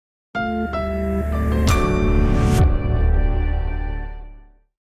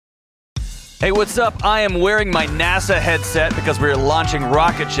Hey, what's up? I am wearing my NASA headset because we're launching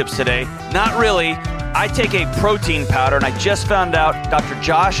rocket ships today. Not really. I take a protein powder, and I just found out Dr.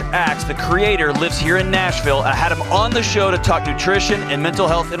 Josh Axe, the creator, lives here in Nashville. I had him on the show to talk nutrition and mental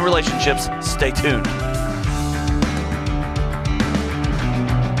health and relationships. Stay tuned.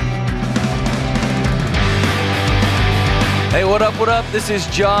 Hey, what up, what up? This is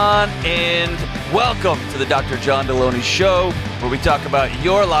John, and welcome to the Dr. John Deloney Show, where we talk about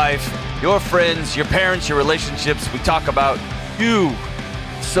your life, your friends, your parents, your relationships. We talk about you.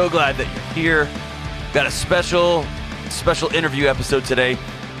 So glad that you're here. Got a special interview episode today.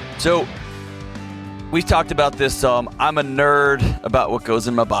 So we talked about this. I'm a nerd about what goes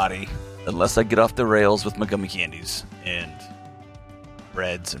in my body, unless I get off the rails with my gummy candies and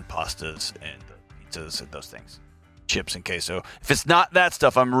breads and pastas and pizzas and those things, chips and queso. If it's not that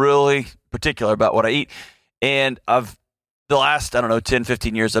stuff, I'm really particular about what I eat. And the last, 10,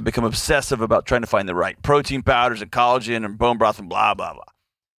 15 years, I've become obsessive about trying to find the right protein powders and collagen and bone broth and blah, blah, blah.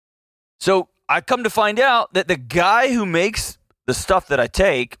 So I come to find out that the guy who makes the stuff that I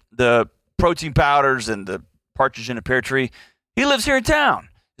take, the protein powders and the partridge in a pear tree, he lives here in town.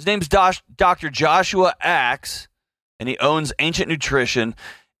 His name's Dr. Joshua Axe, and he owns Ancient Nutrition,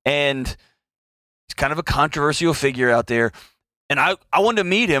 and he's kind of a controversial figure out there. And I wanted to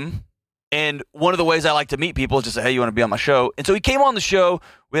meet him. And one of the ways I like to meet people is just say, hey, you want to be on my show? And so he came on the show.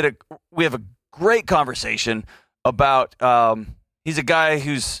 We have a great conversation about, he's a guy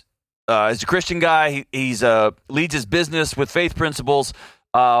he's a Christian guy. He's leads his business with faith principles.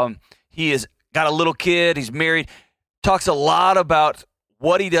 He has got a little kid. He's married. Talks a lot about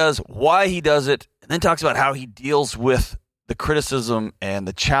what he does, why he does it, and then talks about how he deals with the criticism and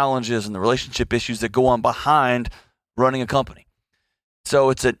the challenges and the relationship issues that go on behind running a company.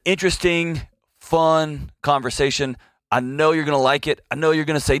 So it's an interesting, fun conversation. I know you're going to like it. I know you're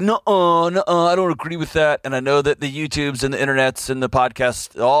going to say, no, I don't agree with that. And I know that the YouTubes and the internets and the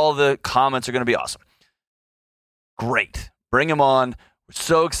podcasts, all the comments are going to be awesome. Great. Bring him on. We're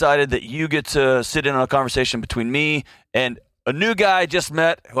so excited that you get to sit in on a conversation between me and a new guy I just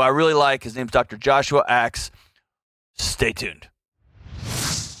met who I really like. His name's Dr. Joshua Axe. Stay tuned.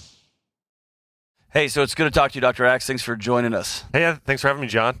 Hey, so it's good to talk to you, Dr. Axe. Thanks for joining us. Hey, thanks for having me,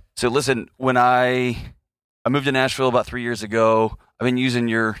 John. So listen, when I moved to Nashville about 3 years ago, I've been using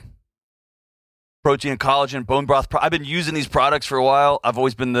your protein and collagen, bone broth. I've been using these products for a while. I've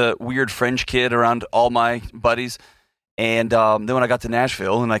always been the weird French kid around all my buddies. And then when I got to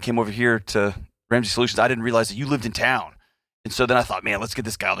Nashville and I came over here to Ramsey Solutions, I didn't realize that you lived in town. And so then I thought, man, let's get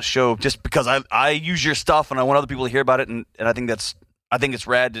this guy on the show just because I use your stuff and I want other people to hear about it. And I think it's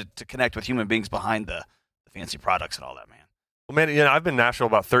rad to connect with human beings behind the fancy products and all that, man. Well, man, I've been in Nashville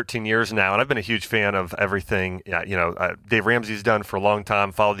about 13 years now, and I've been a huge fan of everything. Dave Ramsey's done for a long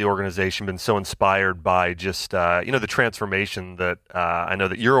time. Followed the organization, been so inspired by just the transformation that I know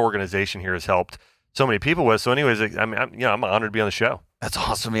that your organization here has helped so many people with. So, anyways, I'm honored to be on the show. That's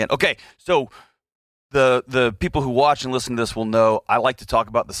awesome, man. Okay, so the people who watch and listen to this will know I like to talk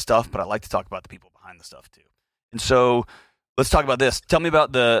about the stuff, but I like to talk about the people behind the stuff too. And so let's talk about this. Tell me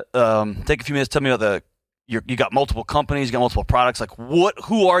about take a few minutes. Tell me about you got multiple companies, you got multiple products. Like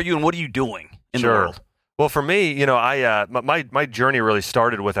who are you and what are you doing in the world? Well, for me, my journey really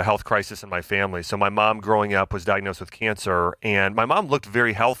started with a health crisis in my family. So my mom growing up was diagnosed with cancer, and my mom looked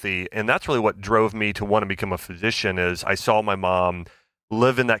very healthy. And that's really what drove me to want to become a physician is I saw my mom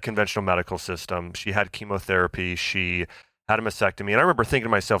live in that conventional medical system. She had chemotherapy. She had a mastectomy. And I remember thinking to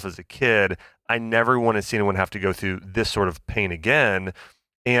myself as a kid, I never want to see anyone have to go through this sort of pain again.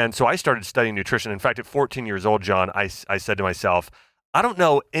 And so I started studying nutrition. In fact, at 14 years old, John, I said to myself, I don't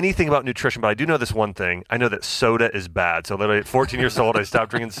know anything about nutrition, but I do know this one thing. I know that soda is bad. So literally at 14 years old, I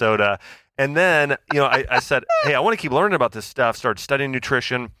stopped drinking soda. And then, I said, hey, I want to keep learning about this stuff, started studying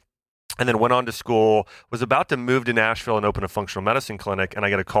nutrition, and then went on to school, was about to move to Nashville and open a functional medicine clinic. And I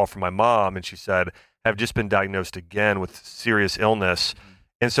got a call from my mom, and she said, I've just been diagnosed again with serious illness.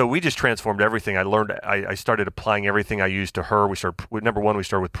 And so we just transformed everything. I started applying everything I used to her. We started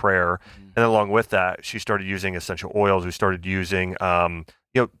with prayer. And then along with that, she started using essential oils. We started using,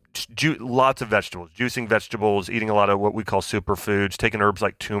 lots of vegetables, juicing vegetables, eating a lot of what we call superfoods, taking herbs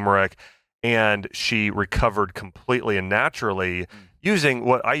like turmeric. And she recovered completely and naturally using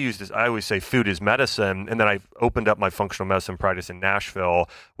what I used I always say food is medicine. And then I opened up my functional medicine practice in Nashville,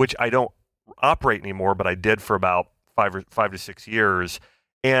 which I don't operate anymore, but I did for about 5 to 6 years.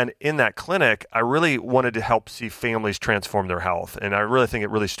 And in that clinic, I really wanted to help see families transform their health. And I really think it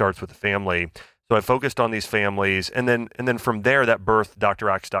really starts with the family. So I focused on these families, and then from there, that birthed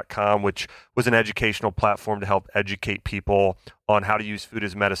DrAxe.com, which was an educational platform to help educate people on how to use food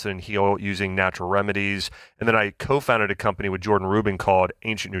as medicine and heal using natural remedies. And then I co-founded a company with Jordan Rubin called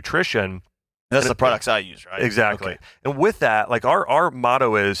Ancient Nutrition. That's the products I use, right? Exactly. Okay. And with that, like our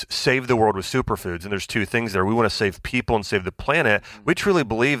motto is save the world with superfoods. And there's two things there. We want to save people and save the planet. We truly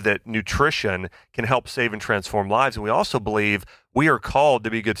believe that nutrition can help save and transform lives. And we also believe we are called to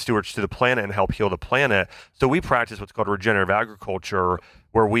be good stewards to the planet and help heal the planet. So we practice what's called regenerative agriculture,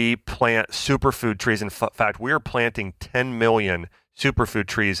 where we plant superfood trees. In fact, we are planting 10 million superfood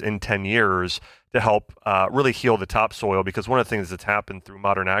trees in 10 years to help really heal the topsoil, because one of the things that's happened through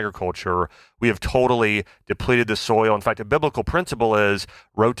modern agriculture, we have totally depleted the soil. In fact, a biblical principle is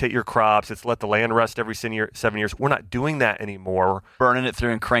rotate your crops. It's let the land rest every 7 years. We're not doing that anymore. Burning it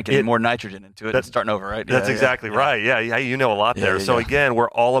through and cranking more nitrogen into it and starting over, right? That's exactly right. Yeah, you know a lot there. So again, we're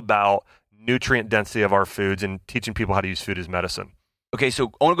all about nutrient density of our foods and teaching people how to use food as medicine. Okay,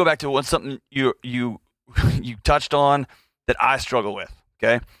 so I want to go back to something you touched on that I struggle with,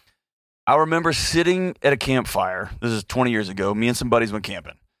 okay? I remember sitting at a campfire. This is 20 years ago. Me and some buddies went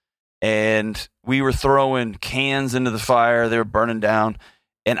camping, and we were throwing cans into the fire. They were burning down,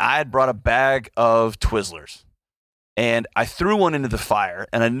 and I had brought a bag of Twizzlers, and I threw one into the fire,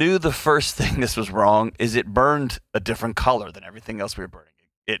 and I knew the first thing this was wrong is it burned a different color than everything else we were burning.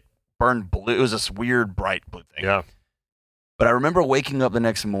 It burned blue. It was this weird bright blue thing. Yeah. But I remember waking up the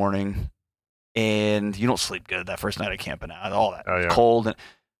next morning, and you don't sleep good that first night of camping out, all that. It was cold, and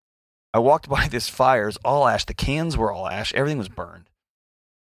I walked by this fire. It was all ash. The cans were all ash. Everything was burned.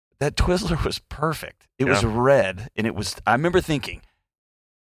 That Twizzler was perfect. It was red, and I remember thinking,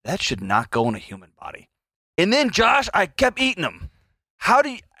 that should not go in a human body. And then, Josh, I kept eating them.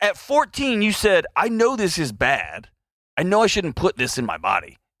 At 14, you said, I know this is bad. I know I shouldn't put this in my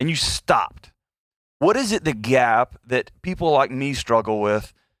body. And you stopped. What is it, the gap that people like me struggle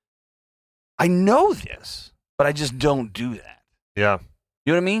with? I know this, but I just don't do that. Yeah.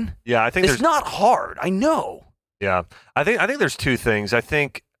 You know what I mean? Yeah, I think it's not hard. I know. Yeah, I think there's two things. I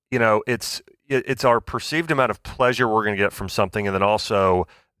think it's our perceived amount of pleasure we're going to get from something, and then also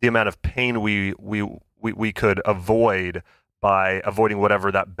the amount of pain we could avoid by avoiding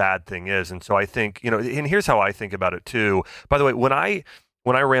whatever that bad thing is. And so I think and here's how I think about it too. By the way, when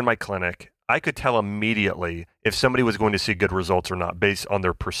I ran my clinic, I could tell immediately if somebody was going to see good results or not based on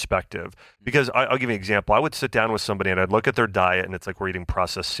their perspective. Because I'll give you an example. I would sit down with somebody and I'd look at their diet, and it's like we're eating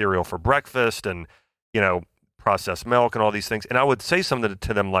processed cereal for breakfast and, processed milk and all these things. And I would say something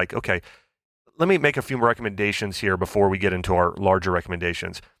to them like, okay, let me make a few recommendations here before we get into our larger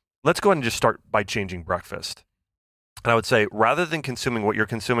recommendations. Let's go ahead and just start by changing breakfast. And I would say, rather than consuming what you're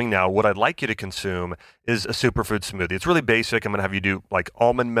consuming now, what I'd like you to consume is a superfood smoothie. It's really basic. I'm going to have you do like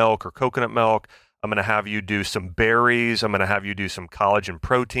almond milk or coconut milk. I'm going to have you do some berries. I'm going to have you do some collagen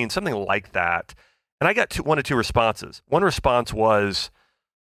protein, something like that. And I got one of two responses. One response was,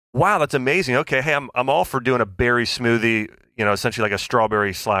 wow, that's amazing. Okay, hey, I'm all for doing a berry smoothie, essentially like a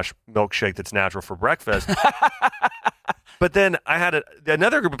strawberry / milkshake that's natural for breakfast. But then I had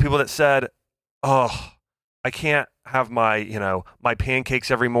another group of people that said, oh, I can't have my, my pancakes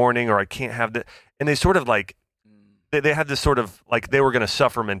every morning, or I can't have and they sort of like, they had this sort of like they were going to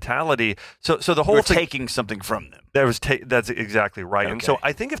suffer mentality. So the whole thing, taking something from them. That's exactly right. Okay. And so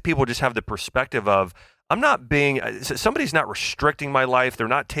I think if people just have the perspective of, somebody's not restricting my life, they're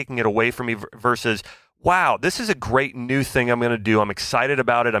not taking it away from me, versus, wow, this is a great new thing I'm going to do. I'm excited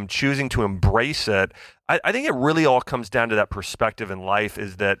about it. I'm choosing to embrace it. I think it really all comes down to that perspective in life,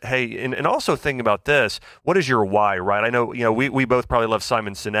 is that, hey, and also thinking about this, what is your why, right? I know, we both probably love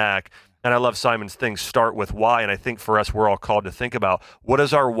Simon Sinek, and I love Simon's things start with why. And I think for us, we're all called to think about what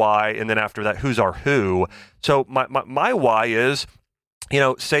is our why, and then after that, who's our who. So my why is,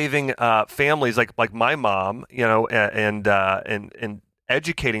 saving families like my mom, and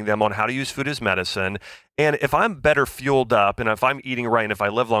educating them on how to use food as medicine. And if I'm better fueled up, and if I'm eating right, and if I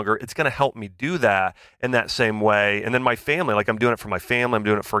live longer, it's going to help me do that in that same way. And then my family, like I'm doing it for my family, I'm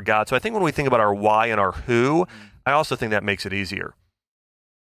doing it for God. So I think when we think about our why and our who, I also think that makes it easier.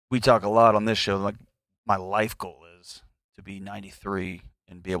 We talk a lot on this show, like my life goal is to be 93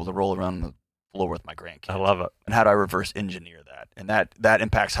 and be able to roll around the floor with my grandkids. I love it. And how do I reverse engineer that? And that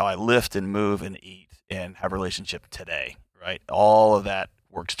impacts how I lift and move and eat and have a relationship today, right? All of that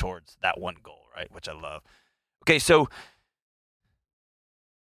works towards that one goal, right? Which I love. Okay, so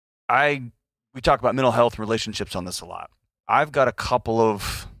we talk about mental health and relationships on this a lot. I've got a couple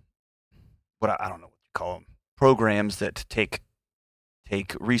of I don't know what you call them, programs that take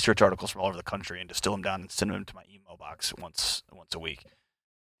research articles from all over the country and distill them down and send them to my email box once a week.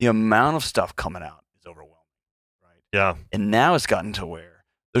 the amount of stuff coming out is overwhelming, right? Yeah. And now it's gotten to where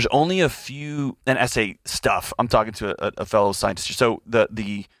there's only a few, and I say stuff, I'm talking to a fellow scientist. So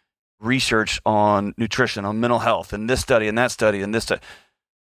the research on nutrition, on mental health, and this study and that study and this study.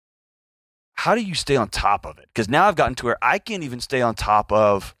 How do you stay on top of it? Because now I've gotten to where I can't even stay on top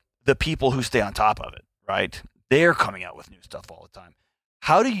of the people who stay on top of it, right? They're coming out with new stuff all the time.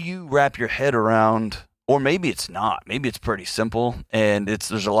 How do you wrap your head around, or maybe it's not, maybe it's pretty simple and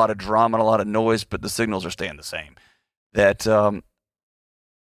there's a lot of drama and a lot of noise, but the signals are staying the same. That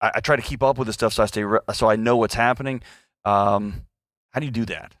I try to keep up with this stuff so I know what's happening. How do you do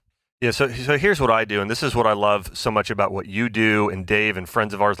that? Yeah, so here's what I do, and this is what I love so much about what you do and Dave and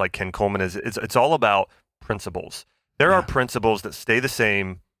friends of ours like Ken Coleman is it's all about principles. There are principles that stay the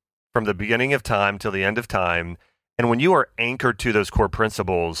same from the beginning of time till the end of time, and when you are anchored to those core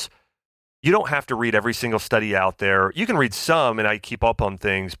principles, you don't have to read every single study out there. You can read some, and I keep up on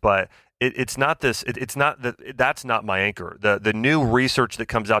things, but it's not this. It's not that. That's not my anchor. The new research that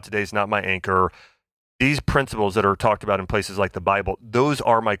comes out today is not my anchor. These principles that are talked about in places like the Bible, those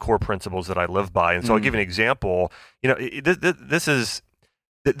are my core principles that I live by. And so I'll give you an example. There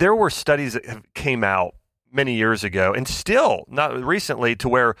were studies that came out many years ago and still not recently to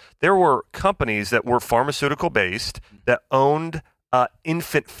where there were companies that were pharmaceutical based that owned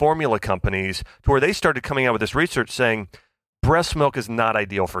infant formula companies to where they started coming out with this research saying, breast milk is not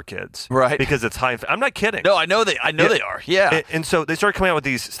ideal for kids, right? Because it's high. I'm not kidding. No, I know they are. Yeah. And so they started coming out with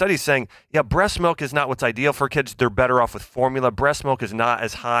these studies saying, yeah, breast milk is not what's ideal for kids. They're better off with formula. Breast milk is not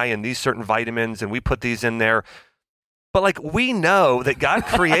as high in these certain vitamins, and we put these in there. But like we know that God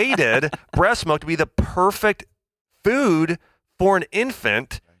created breast milk to be the perfect food for an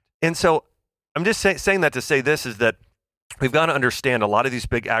infant, and so I'm just saying that to say this is that. We've got to understand a lot of these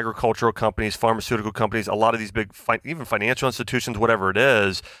big agricultural companies, pharmaceutical companies, a lot of these big, even financial institutions, whatever it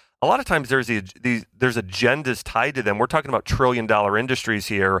is, a lot of times there's agendas tied to them. We're talking about trillion-dollar industries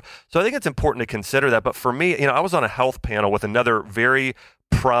here. So I think it's important to consider that. But for me, I was on a health panel with another very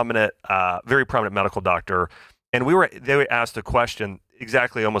prominent medical doctor, and they asked a question,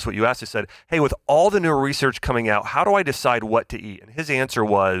 exactly almost what you asked. They said, hey, with all the new research coming out, how do I decide what to eat? And his answer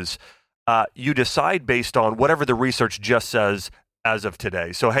was, you decide based on whatever the research just says as of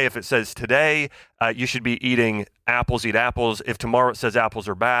today. So, hey, if it says today you should be eating apples, eat apples. If tomorrow it says apples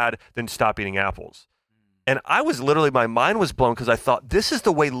are bad, then stop eating apples. And my mind was blown because I thought this is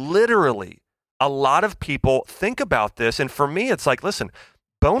the way literally a lot of people think about this. And for me, it's like, listen,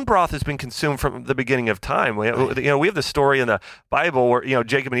 bone broth has been consumed from the beginning of time. We have the story in the Bible where,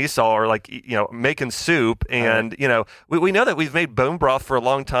 Jacob and Esau are like, making soup. And, we know that we've made bone broth for a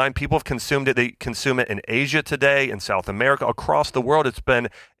long time. People have consumed it. They consume it in Asia today, in South America, across the world. It's been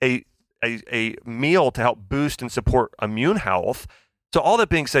a meal to help boost and support immune health. So all that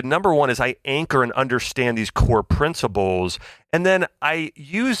being said, number one is I anchor and understand these core principles. And then I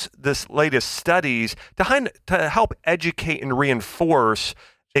use this latest studies to help educate and reinforce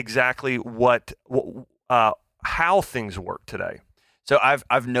exactly how things work today. So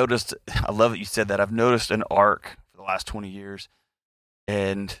I've noticed, I love that you said that. I've noticed an arc for the last 20 years.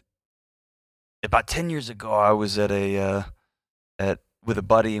 And about 10 years ago, I was with a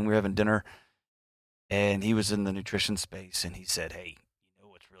buddy and we were having dinner. And he was in the nutrition space, and he said, hey, you know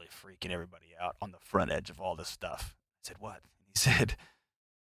what's really freaking everybody out on the front edge of all this stuff? I said, what? He said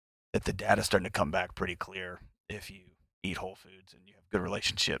that the data's starting to come back pretty clear if you eat whole foods and you have good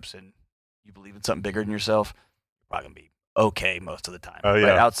relationships and you believe in something bigger than yourself, you're probably going to be okay most of the time. Oh, yeah.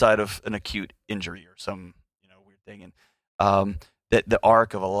 Right? Outside of an acute injury or some weird thing. And the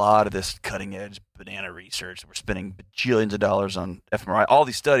arc of a lot of this cutting-edge banana research, we're spending bajillions of dollars on fMRI. All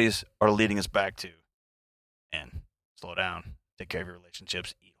these studies are leading us back to, and slow down, take care of your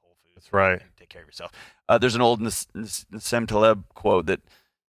relationships, eat whole foods. That's right. Take care of yourself. There's an old Nassim Taleb quote that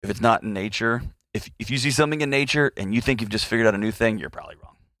if it's not in nature, if you see something in nature and you think you've just figured out a new thing, you're probably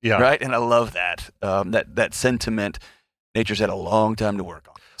wrong. Yeah. Right? And I love that. That sentiment. Nature's had a long time to work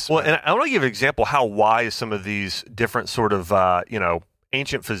on this. Well, and I want to give an example how wise some of these different sort of,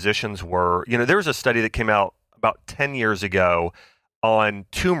 ancient physicians were. There was a study that came out about 10 years ago on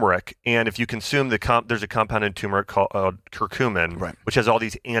turmeric, and if you consume there's a compound in turmeric called curcumin, right, which has all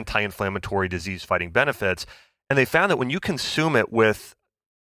these anti-inflammatory disease-fighting benefits, and they found that when you consume it with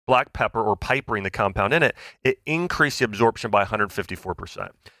black pepper or piperine, the compound in it, it increased the absorption by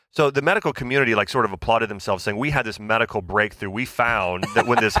 154%. So the medical community sort of applauded themselves, saying, we had this medical breakthrough. We found that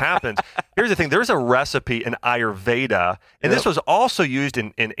when this happens, here's the thing, there's a recipe in Ayurveda, and this was also used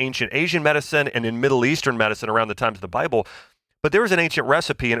in ancient Asian medicine and in Middle Eastern medicine around the times of the Bible. But there was an ancient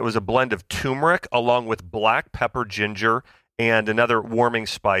recipe, and it was a blend of turmeric along with black pepper, ginger, and another warming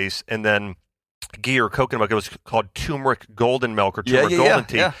spice, and then ghee or coconut milk. It was called turmeric golden milk or turmeric golden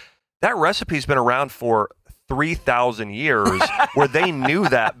tea. Yeah. That recipe's been around for 3,000 years, where they knew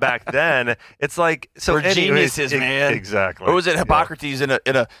that back then. It's like, so we're geniuses, man. Exactly. Or was it Hippocrates in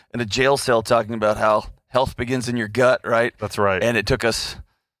a jail cell talking about how health begins in your gut, right? That's right. And it took us.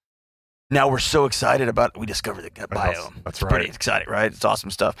 Now we're so excited about it. We discovered the gut biome. That's it's right. Pretty exciting, right? It's awesome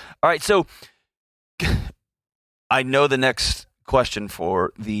stuff. All right, so I know the next question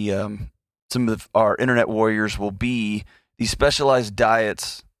for the some of our internet warriors will be these specialized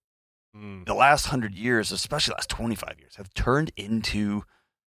diets. The last 100 years, especially the last 25 years, have turned into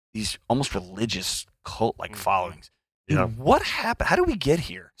these almost religious cult-like followings. Yeah. What happened? How do we get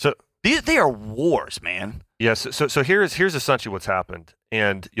here? So they are wars, man. Yes. So here's essentially what's happened,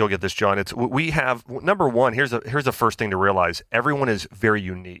 and you'll get this, John. It's we have number one. Here's the first thing to realize: everyone is very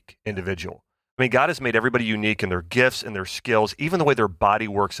unique individual. I mean, God has made everybody unique in their gifts and their skills, even the way their body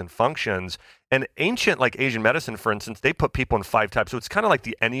works and functions. And ancient, like Asian medicine, for instance, they put people in 5 types. So it's kind of like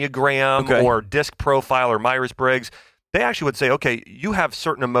the Enneagram or disc profile or Myers-Briggs. They actually would say, okay, you have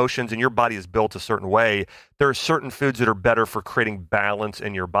certain emotions and your body is built a certain way. There are certain foods that are better for creating balance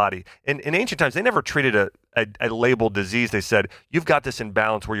in your body. In ancient times, they never treated a labeled disease. They said, you've got this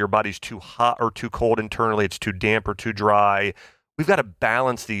imbalance where your body's too hot or too cold internally, it's too damp or too dry. We've got to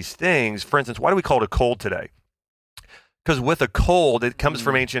balance these things. For instance, why do we call it a cold today? Because with a cold, it comes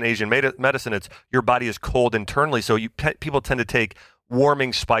from ancient Asian medicine. It's your body is cold internally, so people tend to take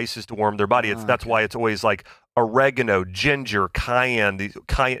warming spices to warm their body. That's why it's always like oregano, ginger, cayenne,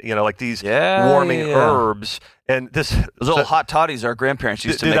 these warming herbs. And those little hot toddies our grandparents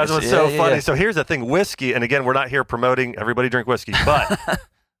used to make. That's what's so funny. So here's the thing: whiskey, and again, we're not here promoting everybody drink whiskey, but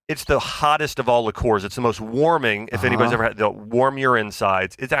it's the hottest of all liqueurs. It's the most warming. If anybody's ever had, they'll warm your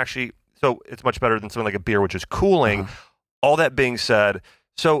insides. It's actually it's much better than something like a beer, which is cooling. All that being said,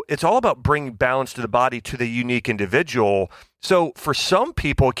 so it's all about bringing balance to the body, to the unique individual. So for some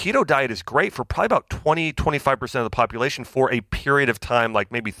people, a keto diet is great for probably about 20-25% of the population for a period of time,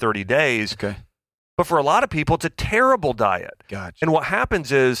 like maybe 30 days. Okay. But for a lot of people, it's a terrible diet. Gotcha. And what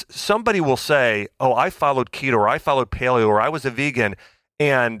happens is somebody will say, oh, I followed keto or I followed paleo or I was a vegan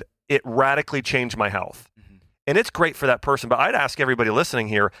and it radically changed my health. And it's great for that person. But I'd ask everybody listening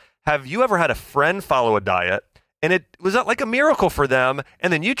here, have you ever had a friend follow a diet and it was like a miracle for them,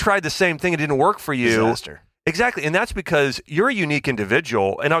 and then you tried the same thing, it didn't work for you? Disaster. Exactly. And that's because you're a unique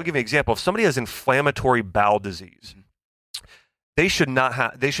individual. And I'll give you an example. If somebody has inflammatory bowel disease, they should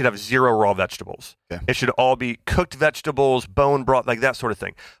have 0 raw vegetables. Okay. It should all be cooked vegetables, bone broth, like that sort of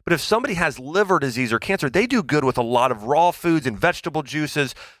thing. But if somebody has liver disease or cancer, they do good with a lot of raw foods and vegetable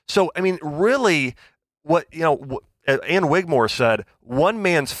juices. So, I mean, really, Ann Wigmore said, one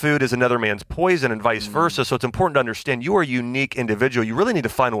man's food is another man's poison and vice versa. So it's important to understand you are a unique individual. You really need to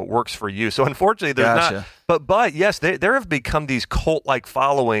find what works for you. So unfortunately, there's not. But yes, there have become these cult-like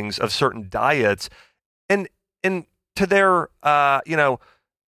followings of certain diets. And to their,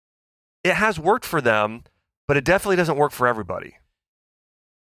 it has worked for them, but it definitely doesn't work for everybody.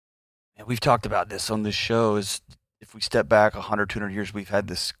 And we've talked about this on this show is if we step back 100, 200 years, we've had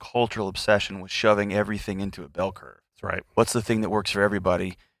this cultural obsession with shoving everything into a bell curve. That's right. What's the thing that works for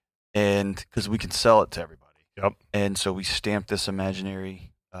everybody? And because we can sell it to everybody. Yep. And so we stamp this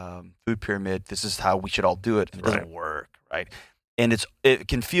imaginary food pyramid. This is how we should all do it. And it doesn't work, right? And it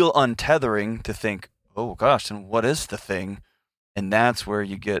can feel untethering to think, oh gosh, then what is the thing? And that's where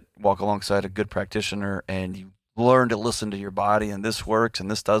you walk alongside a good practitioner and you learn to listen to your body, and this works and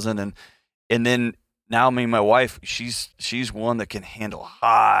this doesn't. And then now me and my wife, she's one that can handle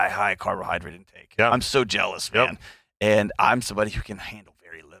high carbohydrate intake. Yep. I'm so jealous, man. Yep. And I'm somebody who can handle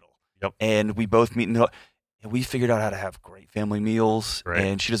very little. Yep. And we both meet and we figured out how to have great family meals. Right.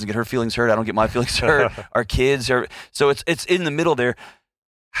 And she doesn't get her feelings hurt. I don't get my feelings hurt. Our kids are. So it's in the middle there.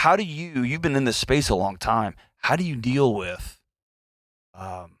 How do you've been in this space a long time. How do you deal with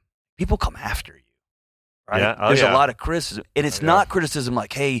people come after you? Right? Yeah. There's a lot of criticism. And it's not criticism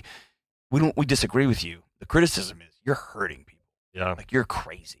like, hey, we disagree with you. The criticism is you're hurting people. Yeah. Like you're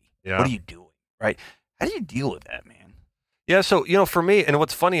crazy. Yeah. What are you doing? Right? How do you deal with that, man? Yeah, so for me, and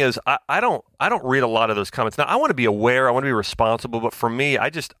what's funny is I don't read a lot of those comments. Now I want to be aware, I want to be responsible, but for me,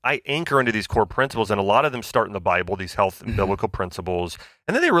 I anchor into these core principles, and a lot of them start in the Bible, these health and biblical principles,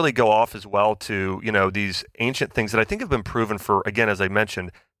 and then they really go off as well to these ancient things that I think have been proven for, again, as I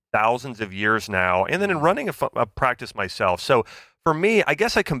mentioned, thousands of years now, and then in running a practice myself. So for me, I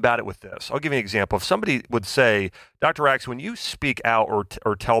guess I combat it with this. I'll give you an example. If somebody would say, Dr. Axe, when you speak out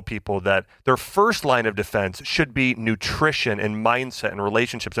or tell people that their first line of defense should be nutrition and mindset and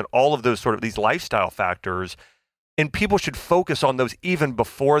relationships and all of those sort of these lifestyle factors, and people should focus on those even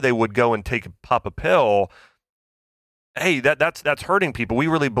before they would go and pop a pill. Hey, that's hurting people. We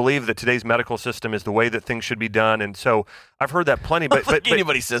really believe that today's medical system is the way that things should be done, and so I've heard that plenty. But, but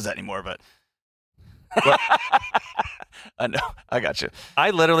anybody says that anymore, but I know, I got you. I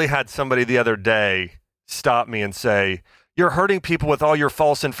literally had somebody the other day stop me and say, "You're hurting people with all your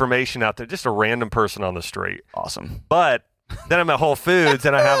false information out there." Just a random person on the street. Awesome, but. Then I'm at Whole Foods,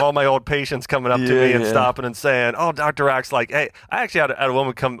 and I have all my old patients coming up to me and stopping and saying, "Oh, Dr. Axe, like, hey," I actually had a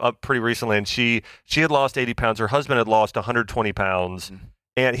woman come up pretty recently, and she had lost 80 pounds. Her husband had lost 120 pounds,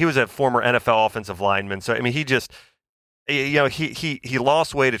 and he was a former NFL offensive lineman. So, I mean, he just, he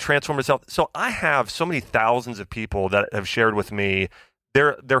lost weight to transform himself. So I have so many thousands of people that have shared with me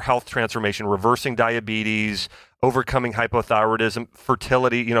their health transformation, reversing diabetes, overcoming hypothyroidism,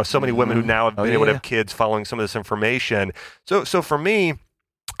 fertility, so many women who now have been able to have kids following some of this information. So for me,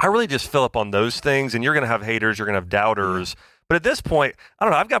 I really just fill up on those things, and you're going to have haters, you're going to have doubters. But at this point, I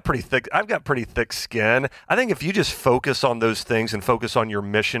don't know, I've got pretty thick skin. I think if you just focus on those things and focus on your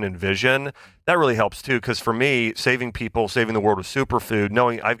mission and vision, that really helps too. Because for me, saving people, saving the world with superfood,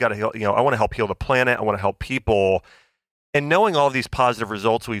 knowing I've got to heal, I want to help heal the planet, I want to help people. And knowing all these positive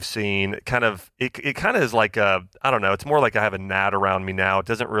results we've seen, it kind of is like I don't know, it's more like I have a gnat around me now. It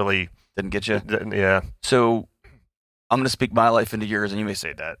doesn't really... Didn't get you? Yeah. So I'm going to speak my life into yours, and you may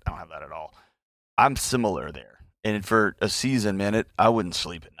say that. I don't have that at all. I'm similar there. And for a season, man, I wouldn't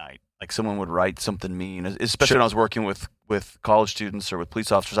sleep at night. Like someone would write something mean, especially when I was working with college students or with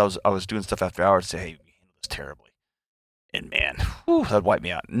police officers. I was doing stuff after hours to say, "Hey, we handled this terribly." And man, that'd wipe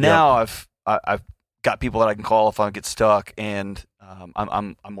me out. Now I've got people that I can call if I get stuck, and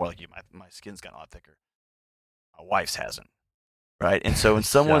I'm more like you. My skin's gotten a lot thicker. My wife's hasn't, right? And so when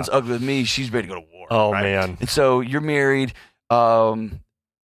someone's ugly with me, she's ready to go to war. Oh right? man! And so you're married. How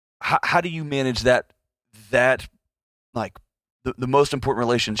do you manage that like the most important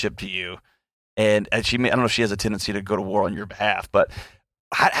relationship to you? And she, I don't know if she has a tendency to go to war on your behalf, but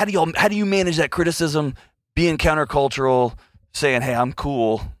how do you manage that criticism, being countercultural, saying, "Hey, I'm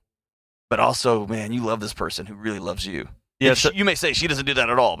cool," but also, man, you love this person who really loves you. Yeah, so, you may say she doesn't do that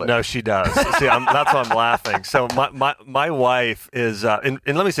at all, but no, she does. See, that's why I'm laughing. So my wife is, and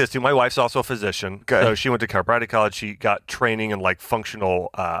let me say this too. My wife's also a physician. Okay. So she went to chiropractic college. She got training in like functional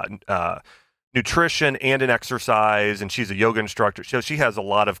nutrition and in exercise, and she's a yoga instructor. So she has a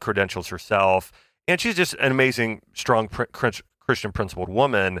lot of credentials herself, and she's just an amazing, strong Christian principled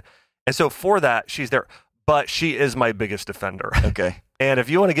woman. And so for that, she's there. But she is my biggest defender. Okay. And if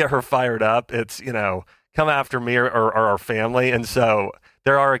you want to get her fired up, it's, come after me or our family. And so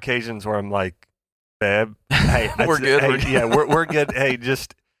there are occasions where I'm like, "Babe, hey, we're good. We're good. Hey,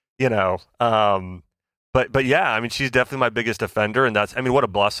 just, but yeah, I mean, she's definitely my biggest defender. And that's, I mean, what a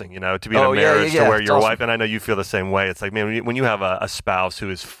blessing, to be in a marriage to where your wife, and I know you feel the same way. It's like, man, when you have a spouse who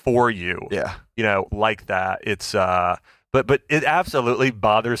is for you, like that, it's, but it absolutely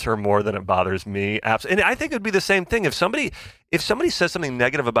bothers her more than it bothers me. And I think it would be the same thing if somebody says something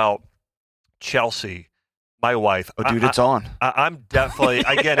negative about Chelsea, my wife. Oh, dude, it's on. I'm definitely,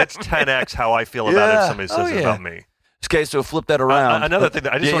 again, it's 10x how I feel about it if somebody says it about me. Okay, so flip that around. Another thing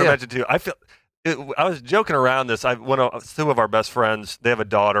that I just want to mention too, I was joking around this. Two of our best friends, they have a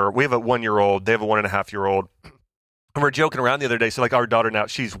daughter. We have a 1-year-old. They have a 1.5-year-old. And we're joking around the other day. So like our daughter now,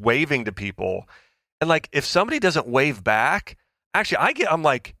 she's waving to people. And like, if somebody doesn't wave back, actually I'm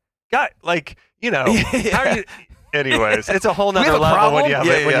like, God, like, how are you? Anyways, it's a whole nother level when you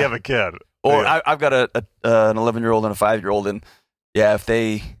have a kid. Or I've got an 11-year-old and a 5-year-old, and if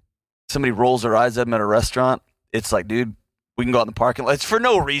somebody rolls their eyes at them at a restaurant, it's like, dude, we can go out in the parking lot. It's for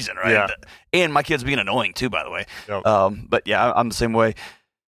no reason, right? Yeah. And my kid's being annoying too, by the way. Yep. But yeah, I'm the same way.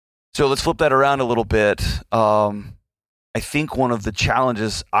 So let's flip that around a little bit. I think one of the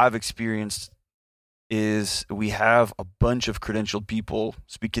challenges I've experienced is we have a bunch of credentialed people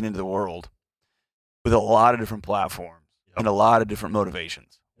speaking into the world with a lot of different platforms and a lot of different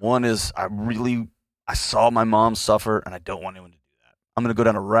motivations. One is I saw my mom suffer, and I don't want anyone to do that. I'm going to go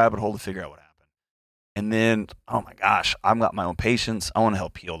down a rabbit hole to figure out what happened. And then, oh my gosh, I've got my own patients. I want to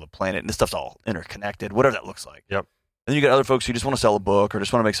help heal the planet. And this stuff's all interconnected, whatever that looks like. Yep. Then you got other folks who just want to sell a book or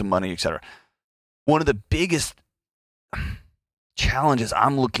just want to make some money, et cetera. One of the biggest challenges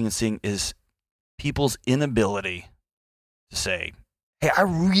I'm looking and seeing is people's inability to say, "Hey, I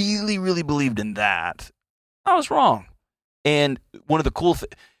really, really believed in that. I was wrong." And one of the cool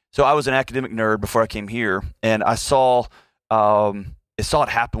things, so I was an academic nerd before I came here, and I saw it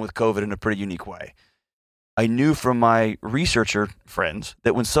happen with COVID in a pretty unique way. I knew from my researcher friends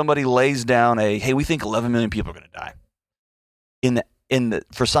that when somebody lays down hey, we think 11 million people are going to die.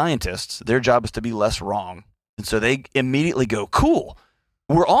 For scientists, their job is to be less wrong And so they immediately go, cool,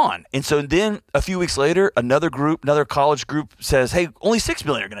 we're on. And so then a few weeks later, another college group says, hey, only 6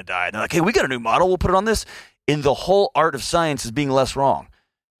 million are going to die. And they're like, hey, we got a new model. We'll put it on this. And the whole art of science is being less wrong.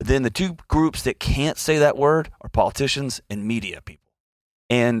 But then the two groups that can't say that word are politicians and media people.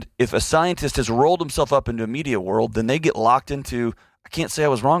 And if a scientist has rolled himself up into a media world, then they get locked into, I can't say I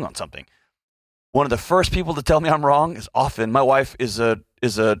was wrong on something. One of the first people to tell me I'm wrong is often, my wife is a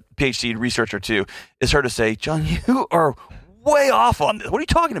PhD researcher too, is her to say, John, you are way off on this. What are you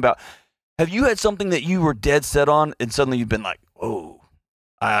talking about? Have you had something that you were dead set on and suddenly you've been like, whoa,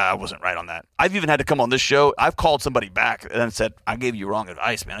 I wasn't right on that. I've even had to come on this show. I've called somebody back and said, I gave you wrong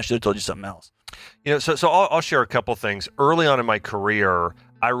advice, man. I should have told you something else. So I'll share a couple things. Early on in my career,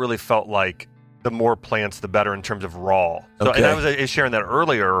 I really felt like the more plants, the better in terms of raw. So, okay. And I was sharing that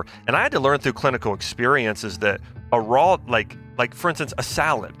earlier, and I had to learn through clinical experiences that a raw, like for instance, a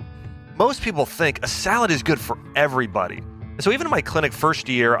salad. Most people think a salad is good for everybody. And so even in my clinic first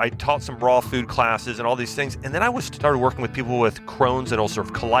year, I taught some raw food classes and all these things. And then I started working with people with Crohn's and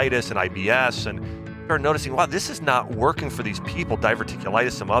ulcerative colitis and IBS and started noticing, wow, this is not working for these people,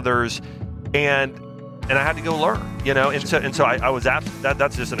 diverticulitis, some others. And I had to go learn, and so I was asked,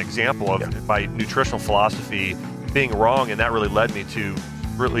 that's just an example of my nutritional philosophy being wrong. And that really led me to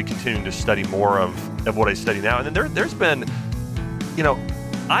really continuing to study more of what I study now. And then there's been,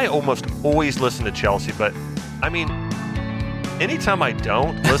 I almost always listen to Chelsea, but I mean, anytime I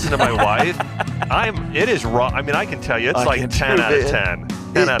don't listen to my wife, it is wrong. I mean, I can tell you, it's like 10 out of 10.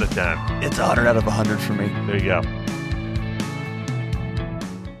 10 out of 10. It's 100 out of 100 for me. There you go.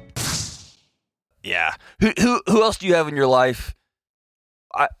 Yeah. Who else do you have in your life?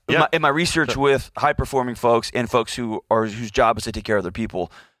 In my research with high-performing folks and folks whose job is to take care of their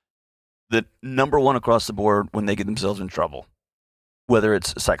people, the number one across the board when they get themselves in trouble, whether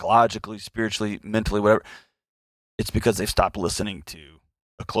it's psychologically, spiritually, mentally, whatever, it's because they've stopped listening to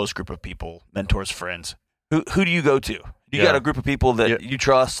a close group of people, mentors, friends. Who do you go to? You got a group of people that you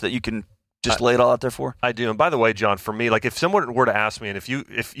trust that you can just lay it all out there for? I do. And by the way, John, for me, like if someone were to ask me, and if you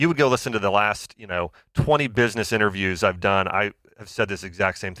would go listen to the last, 20 business interviews I've done, I have said this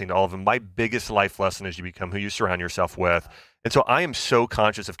exact same thing to all of them. My biggest life lesson is you become who you surround yourself with. And so I am so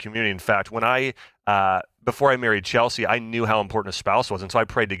conscious of community. In fact, when before I married Chelsea, I knew how important a spouse was. And so I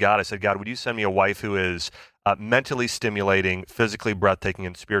prayed to God. I said, God, would you send me a wife who is mentally stimulating, physically breathtaking,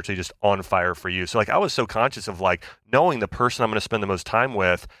 and spiritually just on fire for you? So like I was so conscious of like knowing the person I'm going to spend the most time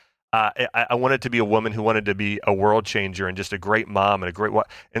with. I wanted to be a woman who wanted to be a world changer and just a great mom and a great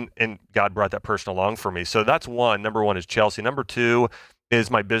and God brought that person along for me. So that's one. Number one is Chelsea. Number two is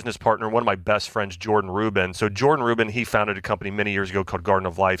my business partner, one of my best friends, Jordan Rubin. So Jordan Rubin, he founded a company many years ago called Garden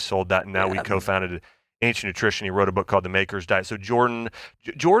of Life, sold that, and now we co-founded Ancient Nutrition. He wrote a book called The Maker's Diet. So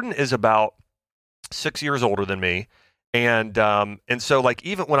Jordan is about 6 years older than me. And so like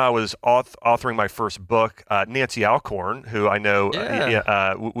even when I was authoring my first book, Nancy Alcorn, who I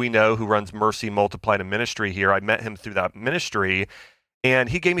know, we know, who runs Mercy Multiplied a Ministry here, I met him through that ministry, and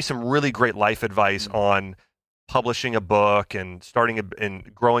he gave me some really great life advice on publishing a book and starting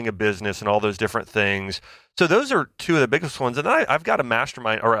and growing a business and all those different things. So those are two of the biggest ones. And then I've got a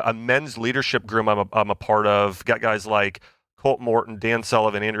mastermind or a men's leadership group I'm a part of. Got guys like Colt Morton, Dan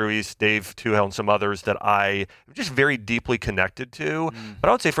Sullivan, Andrew East, Dave Tuhel, and some others that I am just very deeply connected to. But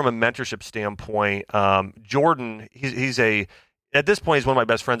I would say from a mentorship standpoint, Jordan, he's at this point, he's one of my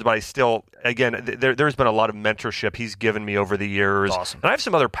best friends, but I still, again, there's been a lot of mentorship he's given me over the years. Awesome. And I have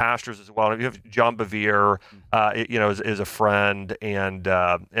some other pastors as well. You have John Bevere, is a friend, and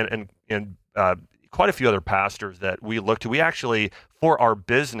quite a few other pastors that we look to. We actually, for our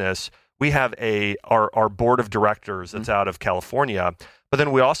business, we have our board of directors that's out of California, but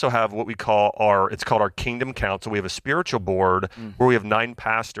then we also have what we call it's called our Kingdom Council. We have a spiritual board where we have 9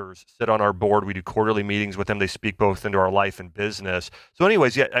 pastors sit on our board. We do quarterly meetings with them. They speak both into our life and business. So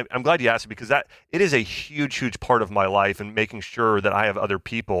anyways, I'm glad you asked me because it is a huge, huge part of my life and making sure that I have other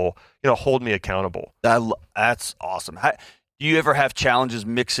people, hold me accountable. That's awesome. Do you ever have challenges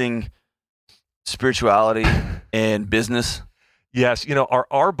mixing spirituality and business? Yes,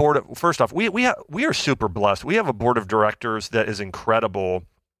 our board. First off, we are super blessed. We have a board of directors that is incredible,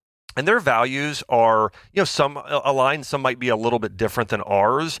 and their values are some aligned, some might be a little bit different than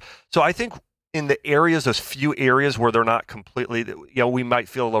ours. So I think in those few areas where they're not completely, we might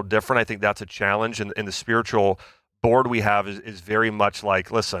feel a little different. I think that's a challenge. And the spiritual board we have is very much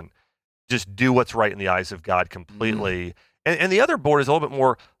like, listen, just do what's right in the eyes of God completely. And the other board is a little bit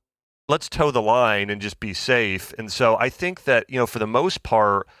more, let's toe the line and just be safe. And so I think that, for the most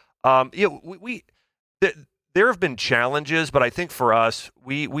part, there have been challenges, but I think for us,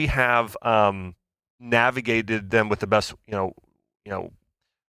 we have navigated them with the best,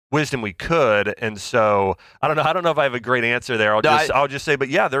 wisdom we could. And so I don't know if I have a great answer there. I'll just say, but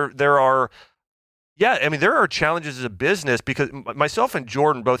yeah, there are challenges as a business because myself and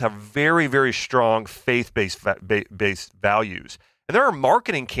Jordan both have very, very strong faith-based values. And there are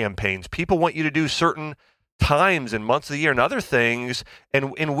marketing campaigns. People want you to do certain times and months of the year and other things.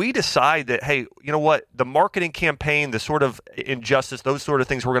 And we decide that, hey, you know what? The marketing campaign, the sort of injustice, those sort of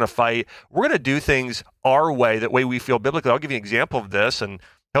things we're going to fight. We're going to do things our way, that way we feel biblically. I'll give you an example of this, and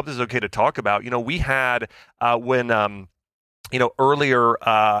I hope this is okay to talk about. We had when earlier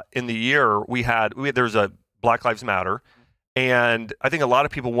in the year, there's a Black Lives Matter, and I think a lot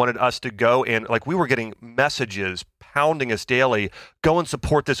of people wanted us to go and we were getting messages pounding us daily, go and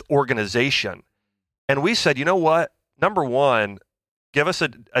support this organization. And we said, you know what? Number one, give us a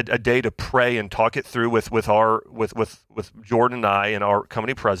day to pray and talk it through with Jordan and I and our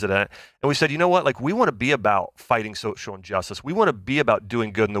company president. And we said, you know what? We want to be about fighting social injustice. We want to be about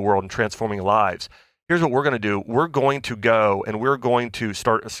doing good in the world and transforming lives. Here's what we're going to do. We're going to go and we're going to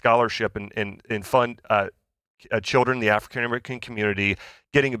start a scholarship and fund children in the African American community,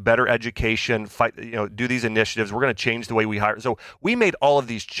 getting a better education, do these initiatives. We're going to change the way we hire. So we made all of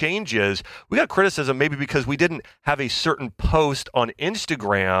these changes. We got criticism maybe because we didn't have a certain post on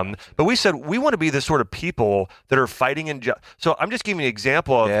Instagram, but we said we want to be the sort of people that are fighting So I'm just giving you an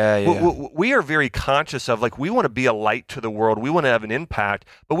example of we are very conscious of we want to be a light to the world. We want to have an impact,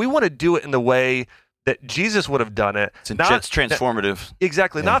 but we want to do it in the way that Jesus would have done it. It's transformative.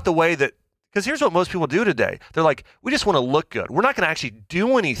 Exactly. Yeah. Not the way that, because here's what most people do today. They're like, we just want to look good. We're not going to actually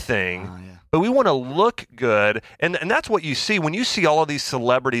do anything, but we want to look good. And that's what you see. When you see all of these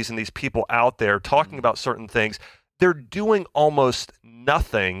celebrities and these people out there talking about certain things, they're doing almost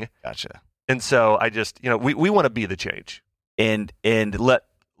nothing. Gotcha. And so I just, we want to be the change. And let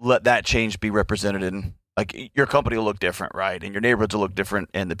that change be represented in, your company will look different, right? And your neighborhoods will look different,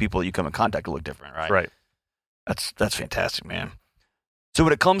 and the people you come in contact will look different, right? Right. That's fantastic, man. So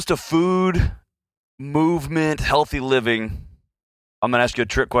when it comes to food, movement, healthy living, I'm going to ask you a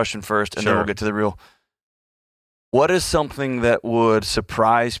trick question first, and then we'll get to the real. What is something that would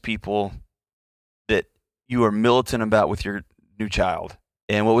surprise people that you are militant about with your new child?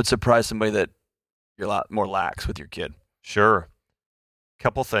 And what would surprise somebody that you're a lot more lax with your kid? Sure.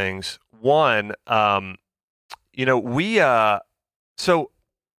 Couple things. One, so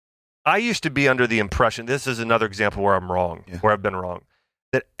I used to be under the impression, this is another example where I'm wrong, where I've been wrong,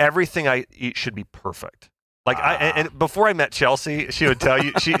 that everything I eat should be perfect. And before I met Chelsea, she would tell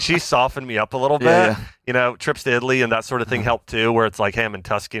you, she softened me up a little bit. Yeah. Trips to Italy and that sort of thing helped too, where it's hey, I'm in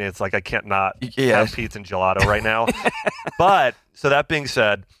Tuscany. It's I can't not have pizza and gelato right now. But, so that being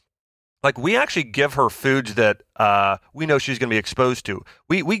said, we actually give her foods that we know she's going to be exposed to.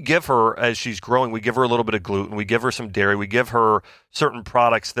 We give her, as she's growing, we give her a little bit of gluten. We give her some dairy. We give her certain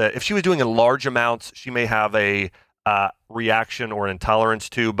products that if she was doing in large amounts, she may have a reaction or an intolerance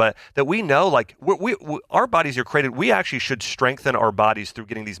to, but that we know, we our bodies are created. We actually should strengthen our bodies through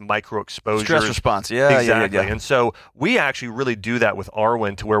getting these micro exposures. Stress response, exactly. Yeah. And so we actually really do that with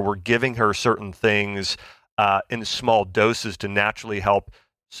Arwen, to where we're giving her certain things in small doses to naturally help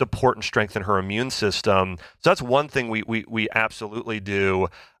support and strengthen her immune system. So that's one thing we absolutely do.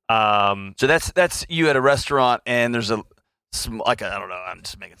 So that's you at a restaurant, and there's I don't know, I'm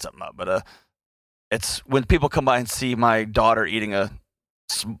just making something up, but it's when people come by and see my daughter eating a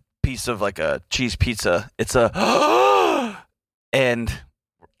piece of a cheese pizza, it's and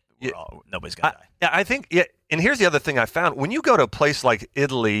nobody's gonna die. Yeah, I think. Yeah, and here's the other thing I found: when you go to a place like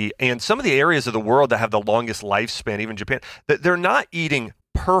Italy and some of the areas of the world that have the longest lifespan, even Japan, that they're not eating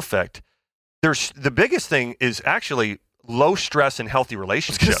perfect. The biggest thing is actually low stress and healthy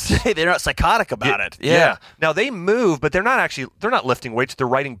relationships. They're not psychotic about it. Yeah. Now they move, but they're not lifting weights. They're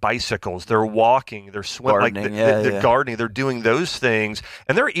riding bicycles. They're walking. They're swimming. Gardening. They're gardening. They're doing those things,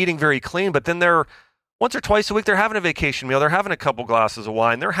 and they're eating very clean. But then they're once or twice a week, they're having a vacation meal. They're having a couple glasses of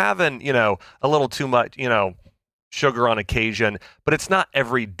wine. They're having a little too much sugar on occasion. But it's not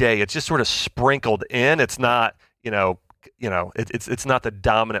every day. It's just sort of sprinkled in. It's not it's not the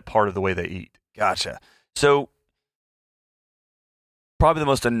dominant part of the way they eat. Gotcha. So probably the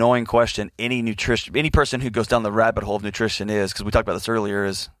most annoying question any person who goes down the rabbit hole of nutrition is, because we talked about this earlier,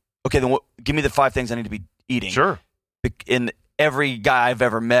 is, okay, then give me the 5 things I need to be eating. Sure. In every guy I've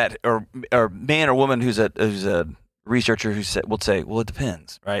ever met, or man or woman who's a researcher will say, well, it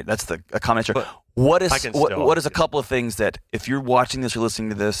depends, right? That's a common answer. What is a couple of things that, if you're watching this or listening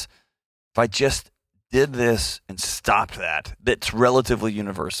to this, if I just did this and stopped that's relatively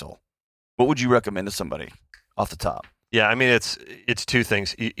universal, what would you recommend to somebody off the top? Yeah, I mean it's two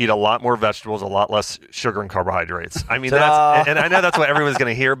things. Eat a lot more vegetables, a lot less sugar and carbohydrates. I mean and I know that's what everyone's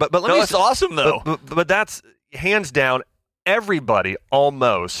going to hear, but let me. It's awesome though. But that's hands down. Everybody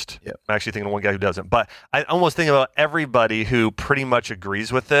almost. Yep. I'm actually thinking of one guy who doesn't, but I almost think about everybody who pretty much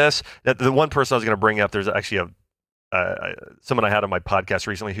agrees with this. That the one person I was going to bring up, there's actually someone I had on my podcast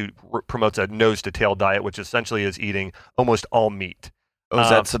recently who promotes a nose to tail diet, which essentially is eating almost all meat. Oh, is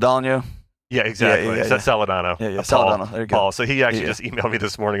that Sedano? Yeah, exactly. Yeah. That's Saladano. Yeah, Saladano. There you go. Paul. So he actually just emailed me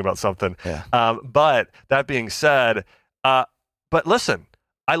this morning about something. Yeah. But that being said, but listen,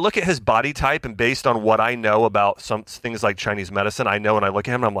 I look at his body type, and based on what I know about some things like Chinese medicine, I know, and I look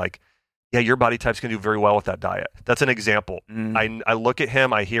at him, and I'm like, yeah, your body type's going to do very well with that diet. That's an example. I look at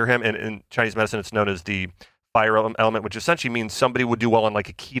him, I hear him, and in Chinese medicine, it's known as the fire element, which essentially means somebody would do well on like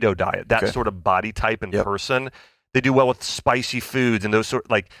a keto diet. That sort of body type and person, they do well with spicy foods and those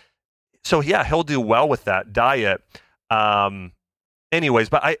so yeah, he'll do well with that diet. Anyways,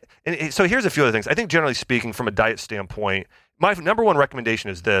 so here's a few other things. I think generally speaking, from a diet standpoint, my number one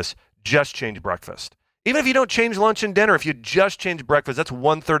recommendation is this: just change breakfast. Even if you don't change lunch and dinner, if you just change breakfast, that's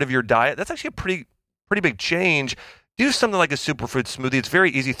 1/3 of your diet. That's actually a pretty big change. Do something like a superfood smoothie. It's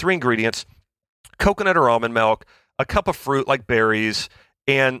very easy. 3 ingredients: coconut or almond milk, a cup of fruit like berries,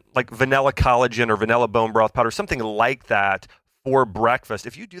 and like vanilla collagen or vanilla bone broth powder, something like that for breakfast.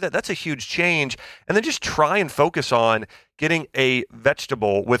 If you do that, that's a huge change. And then just try and focus on getting a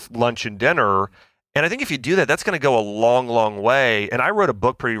vegetable with lunch and dinner. And I think if you do that, that's going to go a long, long way. And I wrote a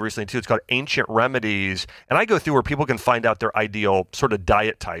book pretty recently, too. It's called Ancient Remedies. And I go through where people can find out their ideal sort of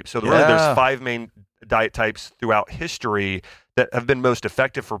diet type. So really, there's 5 main diet types throughout history that have been most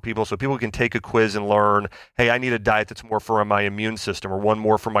effective for people. So people can take a quiz and learn, hey, I need a diet that's more for my immune system, or one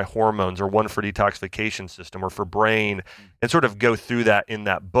more for my hormones, or one for detoxification system, or for brain, and sort of go through that in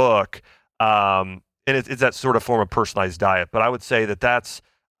that book. And it's that sort of form of personalized diet. But I would say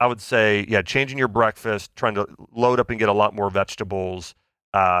changing your breakfast, trying to load up and get a lot more vegetables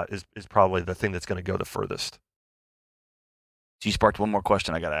is probably the thing that's going to go the furthest. So you sparked one more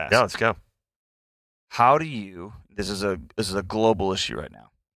question I got to ask. Yeah, let's go. How do you? This is a global issue right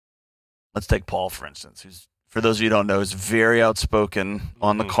now. Let's take Paul, for instance, who's, for those of you who don't know, is very outspoken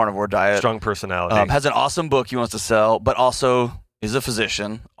on the carnivore diet. Strong personality. Has an awesome book he wants to sell, but also is a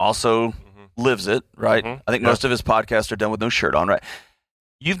physician, also lives it, right? I think most of his podcasts are done with no shirt on, right?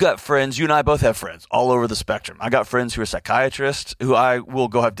 You've got friends, you and I both have friends all over the spectrum. I got friends who are psychiatrists who I will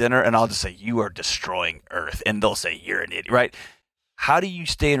go have dinner and I'll just say, you are destroying Earth. And they'll say, you're an idiot, right? How do you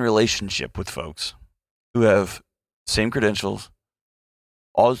stay in relationship with folks who have same credentials,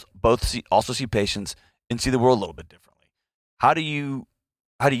 also see patients and see the world a little bit differently? How do you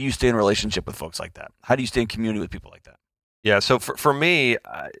stay in relationship with folks like that? How do you stay in community with people like that? Yeah, so for me,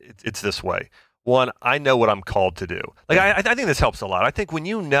 it's this way. One, I know what I'm called to do. Like I think this helps a lot. I think when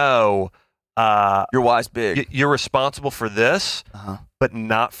you know your why's big, you're responsible for this, but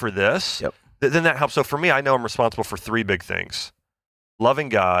not for this. Yep. Then that helps. So for me, I know I'm responsible for 3 big things: loving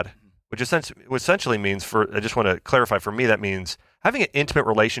God, which essentially means, I just want to clarify, for me that means having an intimate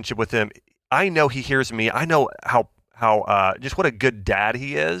relationship with Him. I know He hears me. I know how just what a good dad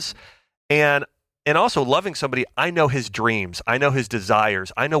He is, and also loving somebody. I know his dreams. I know his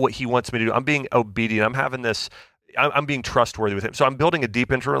desires. I know what he wants me to do. I'm being obedient. I'm being trustworthy with him. So I'm building a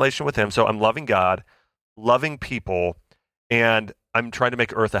deep interrelation with him. So I'm loving God, loving people, and I'm trying to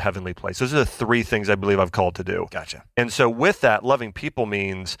make earth a heavenly place. Those are the 3 things I believe I've called to do. Gotcha. And so with that, loving people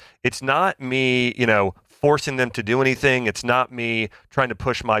means it's not me, forcing them to do anything. It's not me trying to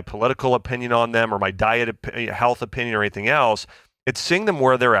push my political opinion on them or my diet, health opinion or anything else. It's seeing them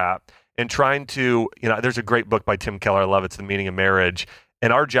where they're at. And trying to, there's a great book by Tim Keller. I love it. It's The Meaning of Marriage.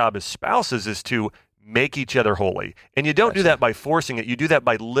 And our job as spouses is to make each other holy. And you don't do that by forcing it. You do that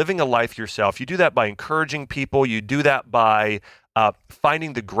by living a life yourself. You do that by encouraging people. You do that by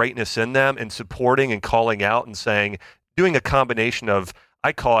finding the greatness in them and supporting and calling out and saying, doing a combination of,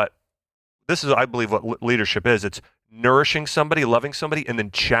 I call it, this is, I believe, what leadership is. It's nourishing somebody, loving somebody, and then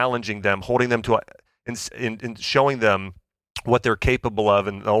challenging them, holding them to, and showing them what they're capable of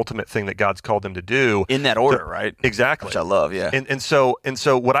and the ultimate thing that God's called them to do. In that order, right? Exactly. Which I love, yeah. And so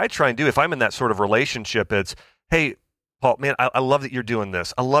what I try and do, if I'm in that sort of relationship, it's, hey, Paul, man, I love that you're doing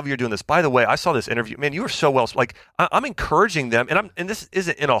this. I love you're doing this. By the way, I saw this interview. Man, you were so well. Like, I'm encouraging them, and this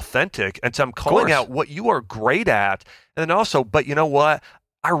isn't inauthentic. And so I'm calling out what you are great at. And then also, but you know what?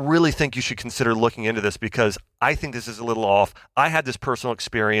 I really think you should consider looking into this because I think this is a little off. I had this personal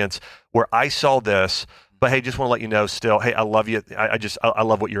experience where I saw this. but hey, just want to let you know still, hey, I love you. I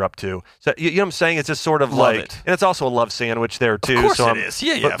love what you're up to. So you know what I'm saying? It's just sort of Love like, it. and it's also a love sandwich there too. Of course so it is.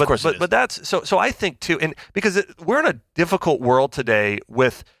 Yeah, of course it is. But that's so I think too, and because we're in a difficult world today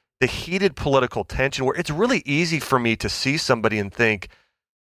with the heated political tension, where it's really easy for me to see somebody and think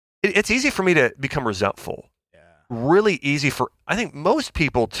it's easy for me to become resentful. Really easy for, I think, most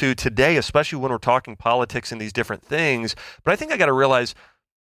people to today, especially when we're talking politics and these different things. But I think I got to realize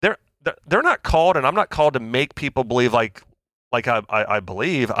they're not called, and I'm not called to make people believe like I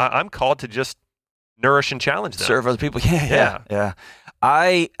believe. I'm called to just nourish and challenge them. Serve other people. Yeah.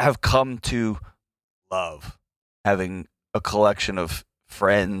 I have come to love having a collection of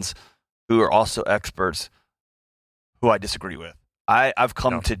friends who are also experts who I disagree with. I've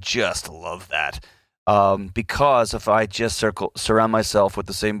come to just love that. Because if I just surround myself with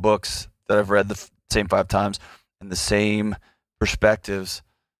the same books that I've read the same 5 times and the same perspectives,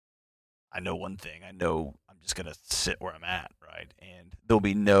 I know one thing. I know I'm just going to sit where I'm at, right? And there'll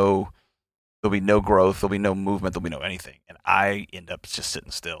be no growth, there'll be no movement, there'll be no anything. And I end up just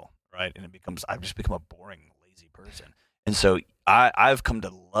sitting still, right? And I've just become a boring, lazy person. And so I've come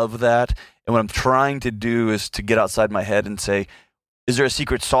to love that. And what I'm trying to do is to get outside my head and say, is there a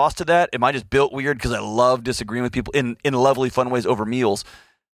secret sauce to that? Am I just built weird because I love disagreeing with people in lovely, fun ways over meals?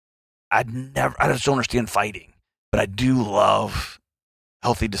 I just don't understand fighting, but I do love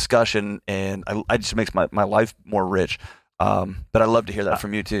healthy discussion, and I just makes my life more rich. But I love to hear that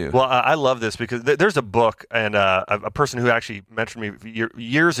from you too. Well, I love this because there's a book and a person who actually mentioned me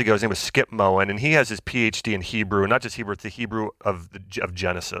years ago. His name was Skip Moen, and he has his PhD in Hebrew, and not just Hebrew, it's the Hebrew of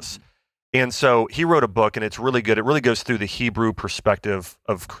Genesis. And so he wrote a book, and it's really good. It really goes through the Hebrew perspective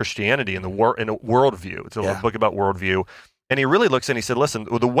of Christianity and in a worldview. It's a book about worldview. And he really looks and he said, listen,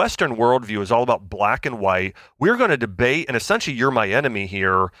 the Western worldview is all about black and white. We're going to debate, and essentially you're my enemy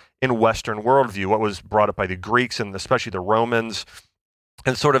here in Western worldview, what was brought up by the Greeks and especially the Romans,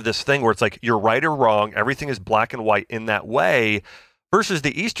 and sort of this thing where it's like you're right or wrong, everything is black and white in that way, versus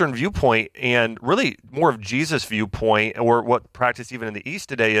the Eastern viewpoint and really more of Jesus' viewpoint, or what practice even in the East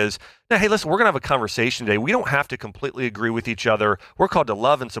today is, now, hey, listen, we're going to have a conversation today. We don't have to completely agree with each other. We're called to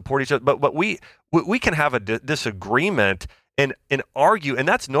love and support each other, but we can have a disagreement and argue, and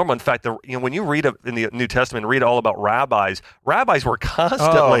that's normal. In fact, when you read in the New Testament, read all about rabbis were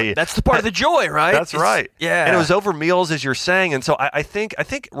constantly. That's the part of the joy, right? That's right. Yeah. And it was over meals, as you're saying. And so I think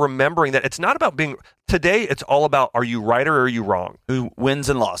remembering that it's not about being, today it's all about, are you right or are you wrong? Who wins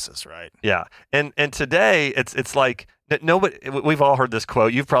and losses, right? Yeah. And today it's like, nobody, we've all heard this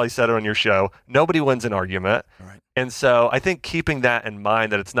quote. You've probably said it on your show. Nobody wins an argument. Right. And so I think keeping that in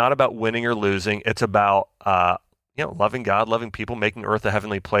mind, that it's not about winning or losing. It's about, loving God, loving people, making earth a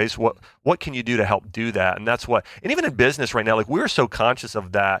heavenly place. What can you do to help do that? And that's what, and even in business right now, like we're so conscious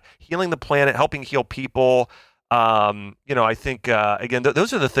of that, healing the planet, helping heal people. I think, again,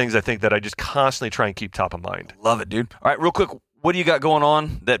 those are the things I think that I just constantly try and keep top of mind. Love it, dude. All right, real quick, what do you got going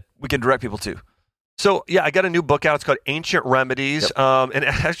on that we can direct people to? So, I got a new book out. It's called Ancient Remedies. And it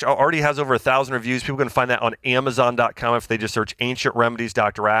actually already has over 1,000 reviews. People can find that on Amazon.com if they just search Ancient Remedies,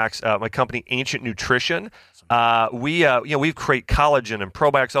 Dr. Axe. My company, Ancient Nutrition. We create collagen and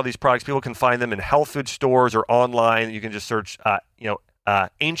probiotics, all these products. People can find them in health food stores or online. You can just search,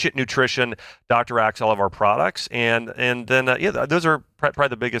 Ancient Nutrition, Dr. Axe, all of our products. And then, those are probably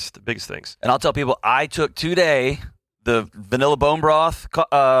the biggest things. And I'll tell people, I took today the vanilla bone broth,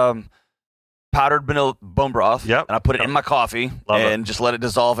 powdered vanilla bone broth, and I put it in my coffee and just let it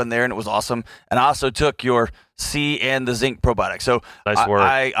dissolve in there, and it was awesome. And I also took your C and the zinc probiotic. So nice work.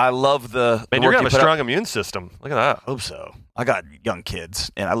 I love the Man, you're going to have a strong immune system. Look at that. I hope so. I got young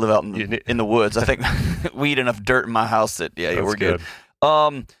kids, and I live out in the woods. I think we eat enough dirt in my house that, we're good.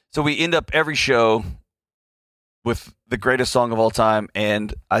 So we end up every show with the greatest song of all time,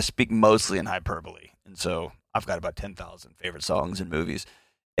 and I speak mostly in hyperbole. And so I've got about 10,000 favorite songs and movies.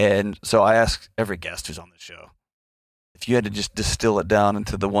 And so I ask every guest who's on the show, if you had to just distill it down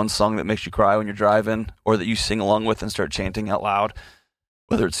into the one song that makes you cry when you're driving, or that you sing along with and start chanting out loud,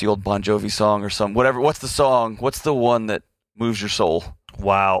 whether it's the old Bon Jovi song or whatever, what's the song? What's the one that moves your soul?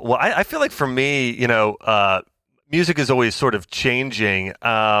 Wow. Well, I feel like for me, music is always sort of changing.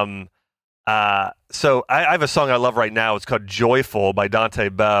 So I have a song I love right now. It's called Joyful by Dante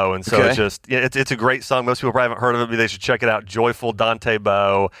Bowe. And so it's a great song. Most people probably haven't heard of it, but they should check it out. Joyful, Dante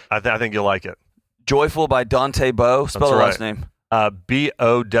Bowe. I think you'll like it. Joyful by Dante Bowe. Spell the last name. Bowe.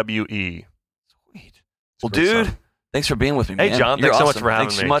 Sweet. Well, dude, song. Thanks for being with me, man. Hey, John. Thanks so much for having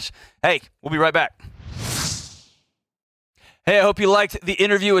me. Thanks so much. Hey, we'll be right back. Hey, I hope you liked the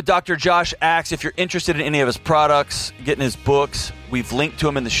interview with Dr. Josh Axe. If you're interested in any of his products, getting his books, we've linked to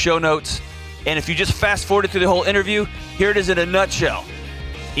them in the show notes. And if you just fast forward through the whole interview, here it is in a nutshell.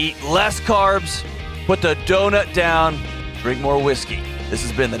 Eat less carbs, put the donut down, drink more whiskey. This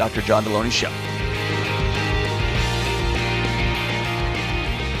has been the Dr. John Delony Show.